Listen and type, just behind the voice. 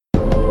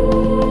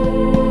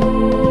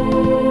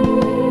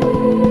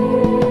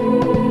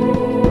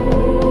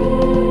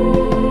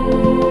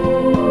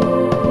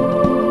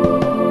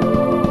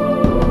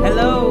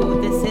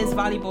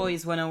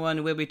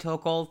101, where we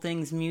talk all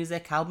things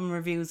music, album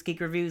reviews, gig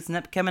reviews, and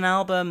upcoming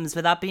albums.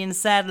 With that being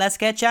said, let's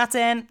get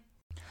chatting.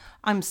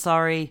 I'm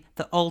sorry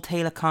that old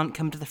Taylor can't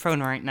come to the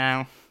phone right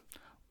now.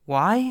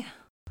 Why?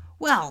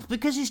 Well,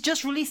 because she's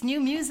just released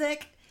new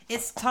music.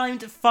 It's time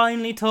to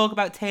finally talk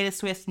about Taylor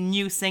Swift's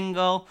new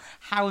single.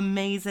 How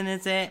amazing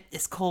is it?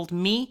 It's called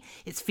Me.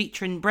 It's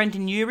featuring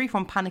Brendan Urie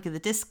from Panic at the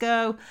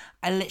Disco.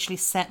 I literally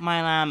set my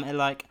alarm at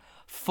like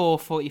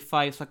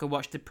 4:45 so I could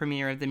watch the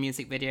premiere of the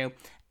music video.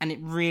 And it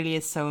really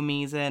is so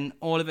amazing.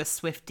 All of us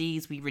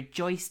Swifties, we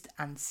rejoiced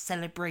and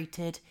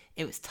celebrated.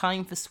 It was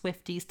time for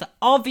Swifties to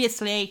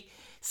obviously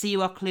see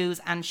what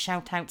clues and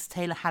shout-outs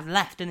Taylor had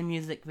left in the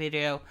music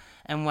video.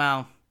 And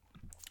well,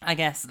 I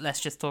guess let's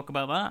just talk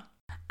about that.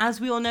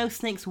 As we all know,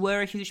 snakes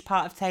were a huge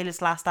part of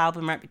Taylor's last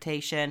album,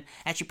 Reputation,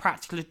 and she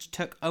practically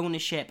took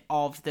ownership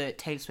of the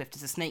Taylor Swift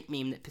is a snake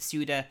meme that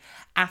pursued her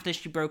after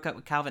she broke up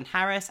with Calvin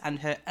Harris and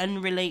her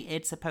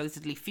unrelated,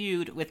 supposedly,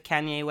 feud with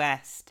Kanye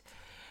West.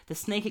 The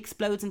snake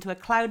explodes into a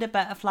cloud of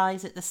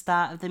butterflies at the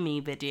start of the Me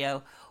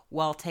video,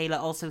 while Taylor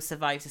also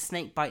survives a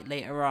snake bite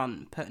later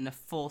on, putting a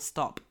full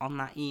stop on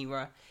that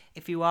era.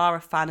 If you are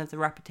a fan of the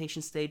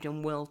Reputation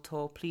Stadium World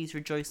Tour, please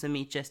rejoice with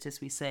me just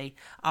as we say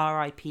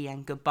R.I.P.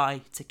 and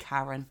goodbye to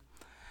Karen.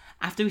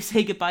 After we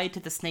say goodbye to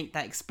the snake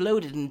that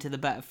exploded into the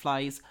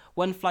butterflies,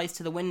 one flies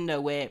to the window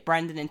where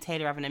Brandon and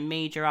Taylor are having a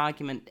major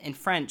argument in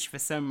French for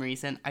some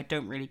reason. I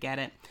don't really get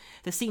it.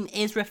 The scene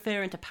is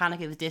referring to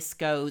Panic at the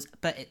Disco's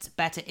But It's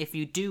Better If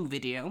You Do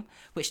video,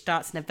 which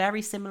starts in a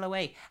very similar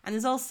way. And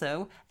there's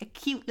also a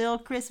cute little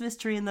Christmas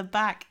tree in the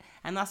back.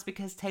 And that's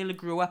because Taylor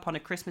grew up on a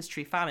Christmas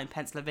tree farm in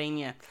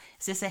Pennsylvania.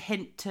 Is this a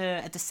hint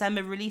to a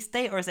December release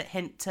date, or is it a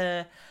hint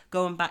to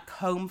going back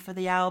home for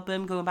the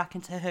album, going back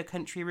into her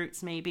country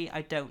roots maybe?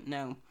 I don't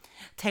know.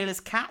 Taylor's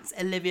cats,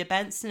 Olivia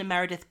Benson and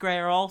Meredith Grey,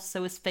 are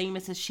also as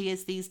famous as she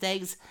is these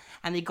days,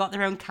 and they got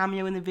their own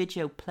cameo in the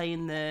video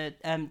playing the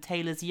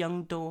Taylor's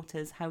young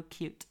daughters. How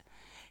cute.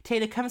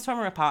 Taylor comes from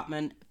her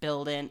apartment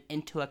building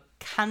into a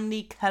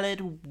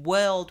candy-coloured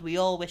world we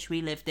all wish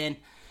we lived in.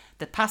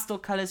 The pastel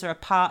colours are a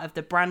part of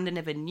the branding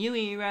of a new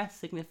era,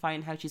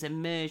 signifying how she's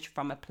emerged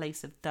from a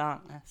place of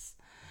darkness.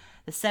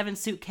 The 7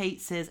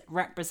 suitcases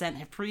represent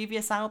her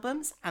previous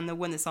albums and the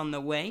one that's on the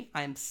way.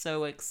 I am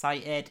so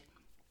excited.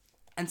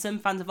 And some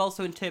fans have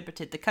also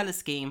interpreted the colour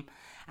scheme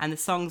and the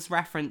song's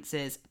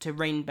references to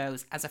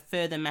rainbows as a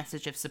further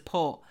message of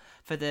support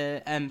for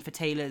for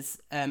Taylor's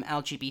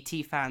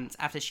LGBT fans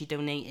after she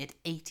donated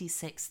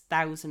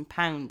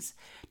 £86,000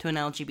 to an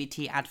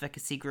LGBT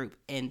advocacy group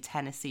in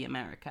Tennessee,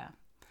 America.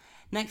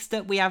 Next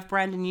up, we have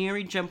Brendan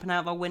Urie jumping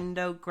out of a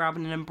window,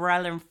 grabbing an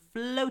umbrella and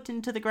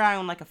floating to the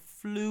ground like a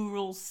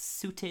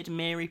floral-suited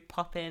Mary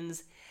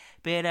Poppins.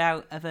 Bit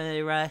out of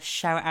a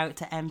shout-out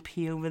to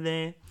MP over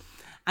there.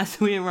 As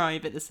we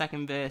arrive at the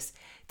second verse,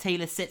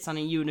 Taylor sits on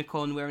a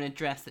unicorn wearing a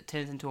dress that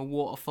turns into a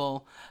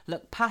waterfall.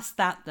 Look past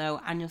that, though,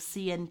 and you'll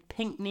see a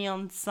pink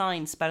neon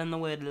sign spelling the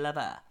word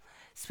lover.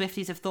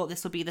 Swifties have thought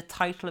this will be the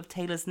title of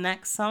Taylor's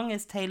next song,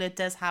 as Taylor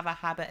does have a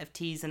habit of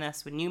teasing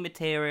us with new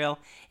material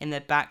in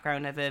the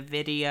background of her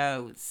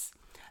videos.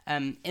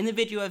 In the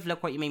video of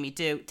Look What You Made Me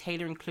Do,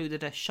 Taylor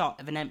included a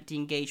shot of an empty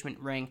engagement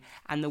ring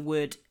and the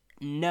word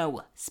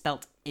no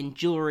spelt in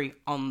jewellery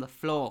on the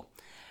floor.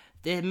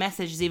 The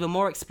message is even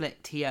more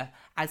explicit here,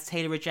 as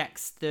Taylor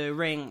rejects the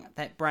ring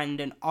that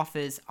Brandon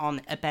offers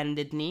on a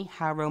bended knee.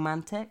 How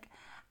romantic.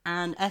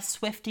 And us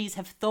Swifties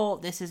have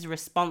thought this is a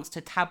response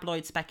to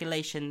tabloid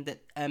speculation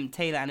that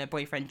Taylor and her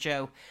boyfriend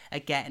Joe are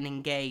getting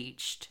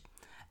engaged.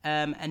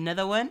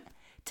 Another one,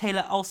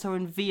 Taylor also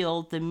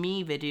revealed the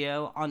Me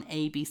video on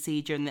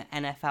ABC during the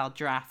NFL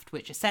draft,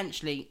 which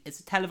essentially is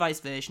a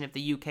televised version of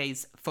the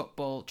UK's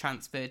football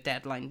transfer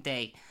deadline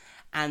day.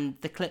 And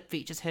the clip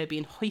features her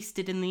being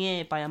hoisted in the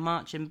air by a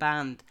marching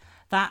band.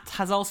 That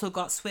has also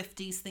got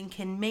Swifties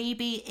thinking,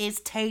 maybe is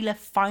Taylor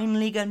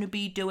finally going to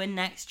be doing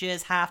next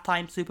year's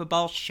halftime Super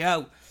Bowl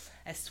show?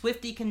 A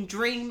Swiftie can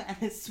dream and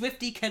a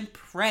Swiftie can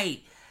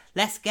pray.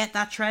 Let's get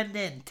that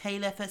trending.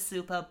 Taylor for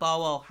Super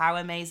Bowl. How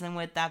amazing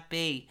would that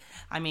be?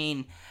 I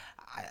mean,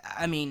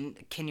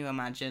 can you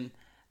imagine?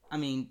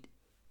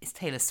 It's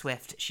Taylor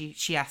Swift.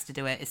 She has to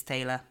do it. It's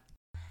Taylor.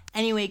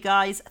 Anyway,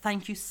 guys,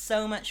 thank you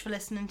so much for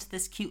listening to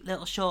this cute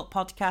little short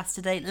podcast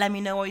today. Let me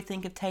know what you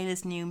think of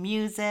Taylor's new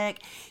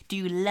music. Do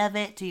you love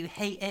it? Do you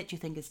hate it? Do you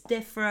think it's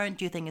different?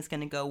 Do you think it's going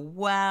to go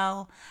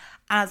well?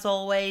 As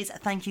always,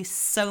 thank you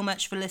so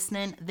much for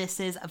listening. This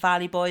is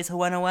Valley Boys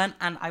 101,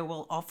 and I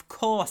will, of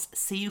course,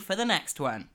 see you for the next one.